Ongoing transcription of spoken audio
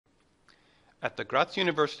At the Graz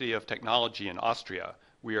University of Technology in Austria,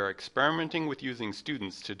 we are experimenting with using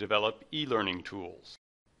students to develop e-learning tools.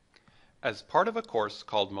 As part of a course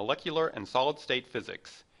called Molecular and Solid-State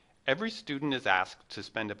Physics, every student is asked to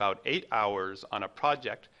spend about 8 hours on a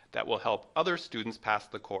project that will help other students pass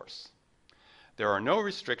the course. There are no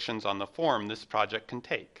restrictions on the form this project can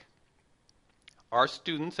take. Our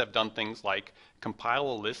students have done things like compile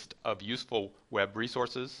a list of useful web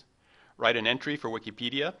resources, write an entry for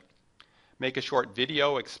Wikipedia, make a short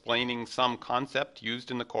video explaining some concept used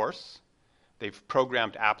in the course. They've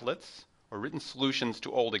programmed applets or written solutions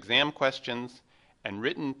to old exam questions and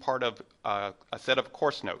written part of a set of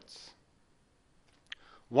course notes.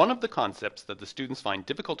 One of the concepts that the students find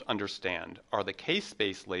difficult to understand are the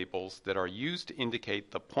k-space labels that are used to indicate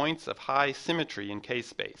the points of high symmetry in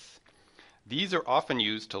k-space. These are often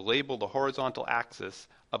used to label the horizontal axis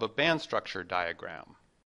of a band structure diagram.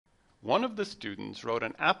 One of the students wrote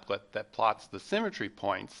an applet that plots the symmetry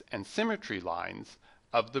points and symmetry lines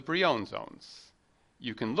of the Brion zones.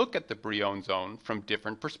 You can look at the Brion zone from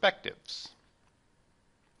different perspectives.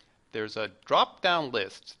 There's a drop-down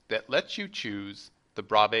list that lets you choose the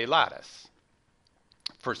Bravais lattice.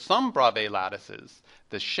 For some Bravais lattices,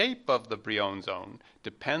 the shape of the Brion zone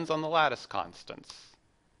depends on the lattice constants.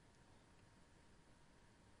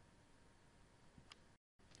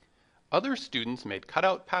 Other students made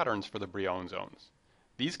cutout patterns for the Brion zones.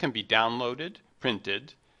 These can be downloaded,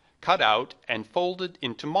 printed, cut out, and folded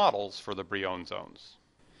into models for the Brion zones.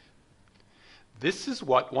 This is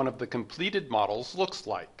what one of the completed models looks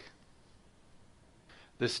like.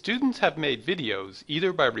 The students have made videos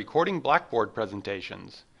either by recording Blackboard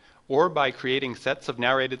presentations or by creating sets of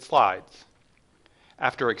narrated slides.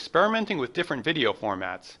 After experimenting with different video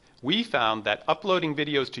formats, we found that uploading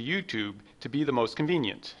videos to YouTube to be the most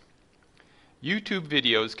convenient. YouTube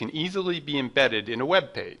videos can easily be embedded in a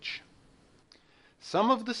web page.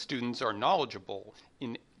 Some of the students are knowledgeable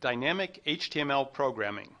in dynamic HTML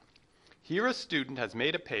programming. Here a student has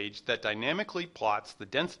made a page that dynamically plots the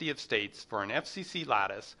density of states for an FCC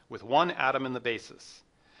lattice with one atom in the basis.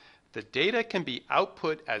 The data can be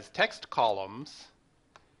output as text columns,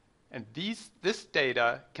 and this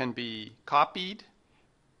data can be copied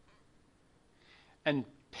and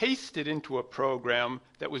pasted into a program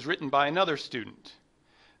that was written by another student.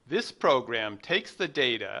 This program takes the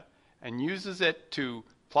data and uses it to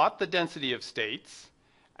plot the density of states,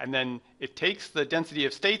 and then it takes the density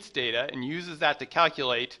of states data and uses that to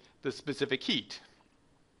calculate the specific heat.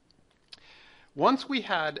 Once we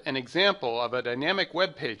had an example of a dynamic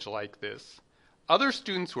web page like this, other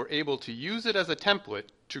students were able to use it as a template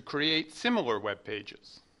to create similar web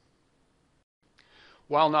pages.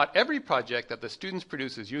 While not every project that the students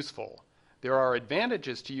produce is useful, there are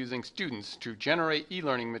advantages to using students to generate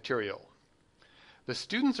e-learning material. The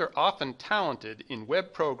students are often talented in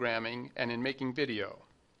web programming and in making video.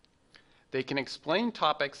 They can explain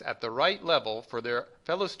topics at the right level for their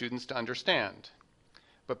fellow students to understand.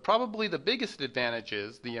 But probably the biggest advantage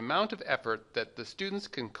is the amount of effort that the students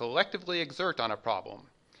can collectively exert on a problem.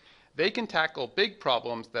 They can tackle big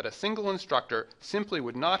problems that a single instructor simply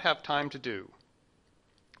would not have time to do.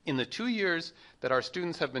 In the 2 years that our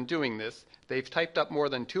students have been doing this, they've typed up more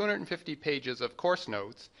than 250 pages of course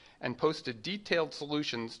notes and posted detailed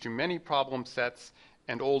solutions to many problem sets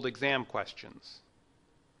and old exam questions.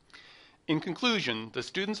 In conclusion, the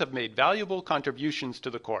students have made valuable contributions to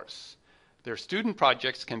the course. Their student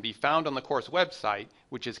projects can be found on the course website,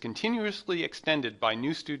 which is continuously extended by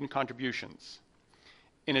new student contributions.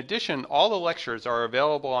 In addition, all the lectures are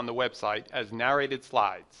available on the website as narrated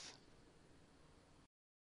slides.